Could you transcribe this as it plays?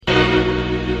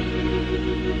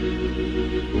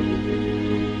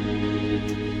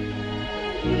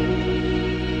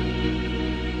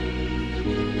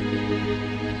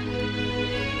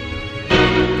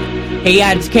Hey,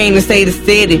 I just came to say the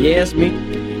city. Yes, me.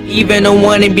 Even the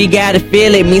one that be gotta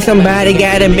feel it. Me somebody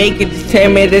gotta make it. Just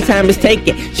tell me the time is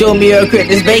taken. Show me a crit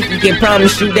that's vacant. Can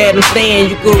promise you that I'm staying.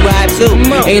 You could ride too.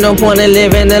 Ain't no point in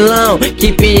living alone.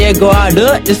 Keeping your guard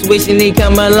up, just wishing he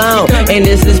come along. And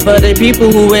this is for the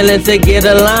people who willing to get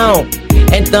along.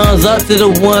 And thumbs up to the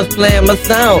ones playing my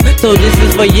song. So this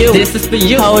is for you. This is for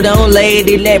you. Hold on,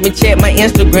 lady, let me check my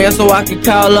Instagram so I can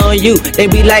call on you. They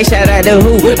be like, shout out to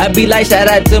who? I be like,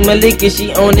 shout out to Malika.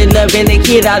 She only loving the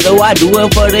kid, although I do it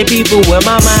for the people where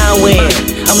my mind went.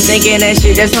 I'm thinking that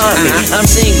shit just haunt me. I'm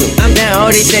single. Now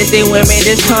all these sexy women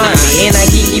just haunt me. And I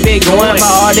keep it going by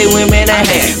all the women I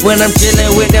had. When I'm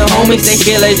chilling with the homies, they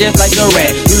kill it just like a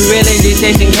rat. You really just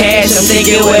chasing cash. I'm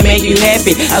thinking what make you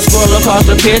happy. I scroll across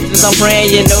the pictures. I'm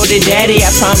praying you know the daddy. I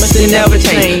promise to never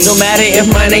change. No matter if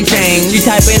money change. She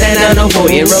type it and I know for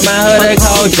it. Remind her to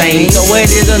call James. So it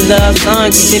is a love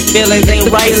song. Keep your feelings ain't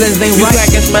right. You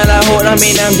crack and smell. I hold. I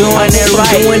mean I'm doing it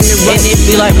right. And if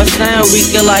you like my sound, we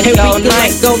can like all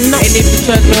night. And if you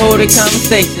trust me, hold the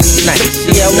conversation tonight.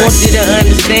 See, I want you to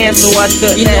understand, so I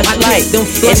took that flight.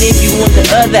 And if you want the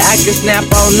other, I can snap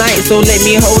all night. So let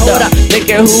me hold up. Look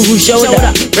at who showed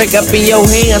up. Break up in your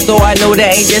hand, so I know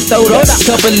that ain't just soda.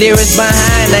 Couple lyrics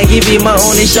behind, I give you my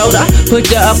only shoulder. Put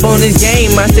you up on this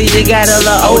game, I see you got a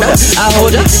lot older. I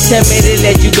hold up, tell me to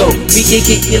let you go. We can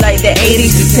kick you like the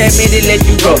 80s, just tell me to let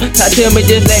you go. Talk to me,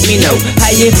 just let me know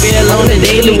how you feel on the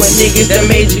daily when niggas that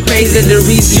made you crazy. The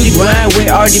reason you grind with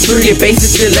all these pretty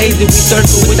faces still lazy. We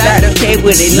searching without a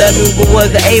cable. They love you but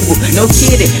wasn't able. No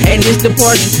kidding. And this the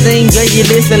part you sing, girl, you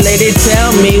listen, lady,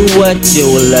 tell me what you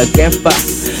looking for.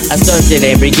 I search it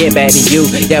and bring it back to you.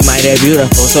 You're mighty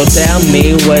beautiful, so tell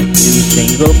me what you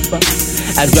single for.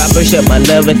 I drop and shut my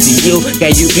love into you.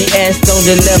 Got UPS don't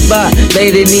deliver.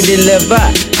 Lady need to deliver.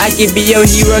 I can be your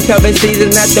hero, cover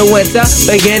season after winter.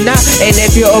 Beginner, and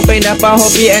if you open up, I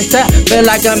hope you enter. Feel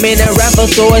like I'm in a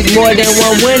rapper, so it's more than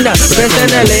one winner.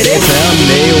 Personality, tell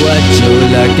me what you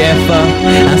looking for.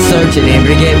 I search it and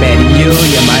bring it back to you.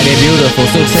 You're mighty beautiful,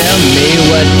 so tell me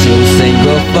what you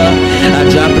single for. I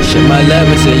drop and shut my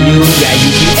love into you. Got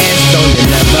UPS don't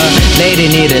deliver. Lady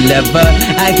need a lover.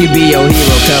 I can be your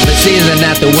hero, cover season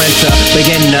after winter.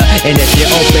 Beginner, and if you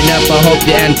open up, I hope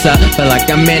you enter. Feel like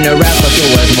I'm in a rapper, so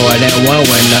it's more than one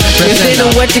winner. Consider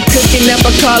what you're cooking up,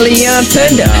 I call it young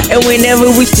tender. And whenever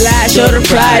we slide, show the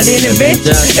pride in the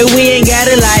venture. And we ain't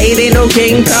gotta lie, it ain't no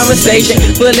king conversation.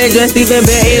 Full of dress, even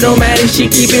better, it don't matter. She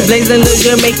keep it blazing, look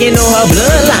good, making on her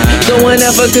bloodline. Going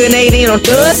up for Canadian on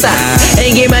third side.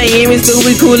 Ain't get my image, so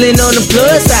we coolin' on the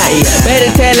plus side.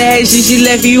 Better tell her she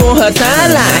left you on her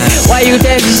timeline. Why you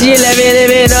tell me she left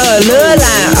it on her love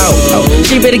line? Oh,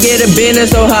 she better get a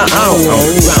business on her own.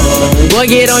 Boy,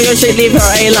 get on your shit, leave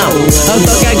her alone. Her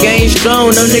fuck got game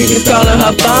strong, no niggas calling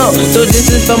her phone. So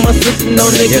this is for my sister, no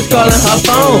niggas calling her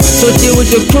phone. So chill with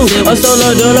your crew, a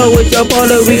solo dolo with your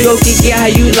polo. We go kick it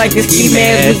how you like the ski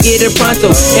mask, we get it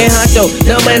pronto. And honcho,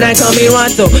 no man, I call me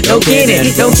Ronto. No kidding,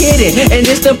 no kidding. And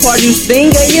this the part you sing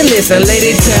and you listen.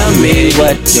 Lady, tell me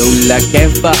what you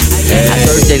looking for. I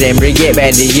search it and bring it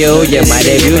back to you. You're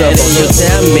mighty beautiful, so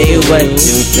tell me what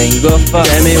you single for.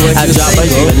 I drop a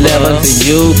level to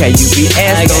you. Can you be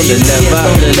asked on deliver?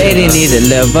 Lady need a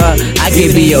liver. I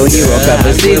can be your hero,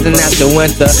 cover season after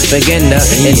winter. Beginner,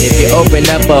 and if you open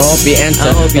up, I hope you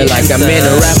enter. Feel like I'm in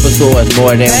a rapper, so it's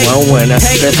more than one winner.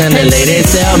 Listen, the lady,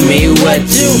 tell me what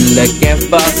you looking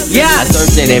for. I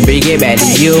search it and bring it back to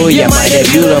you. You're mighty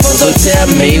beautiful, so tell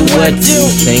me what you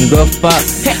single for.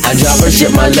 I drop a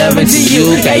shit my love into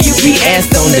you. Got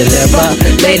UPS don't deliver.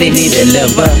 Lady need a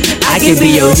liver. I can be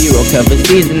your hero, cover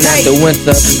season after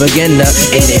winter. Beginner,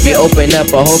 and if you open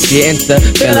up, I hope you enter.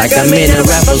 Feel like I'm in a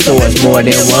rapper, so it's more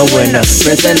than one winner.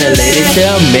 Listen, the lady,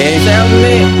 tell me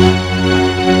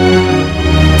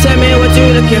what you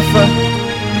looking for.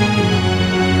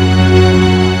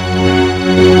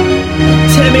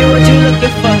 Tell me what you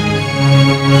looking for.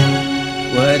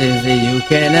 What is it you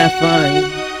cannot find?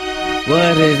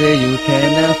 What is it you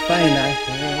cannot find?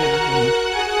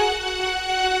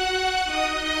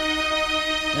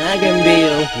 I can be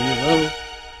your hero.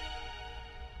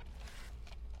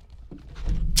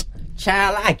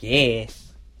 Child, I guess.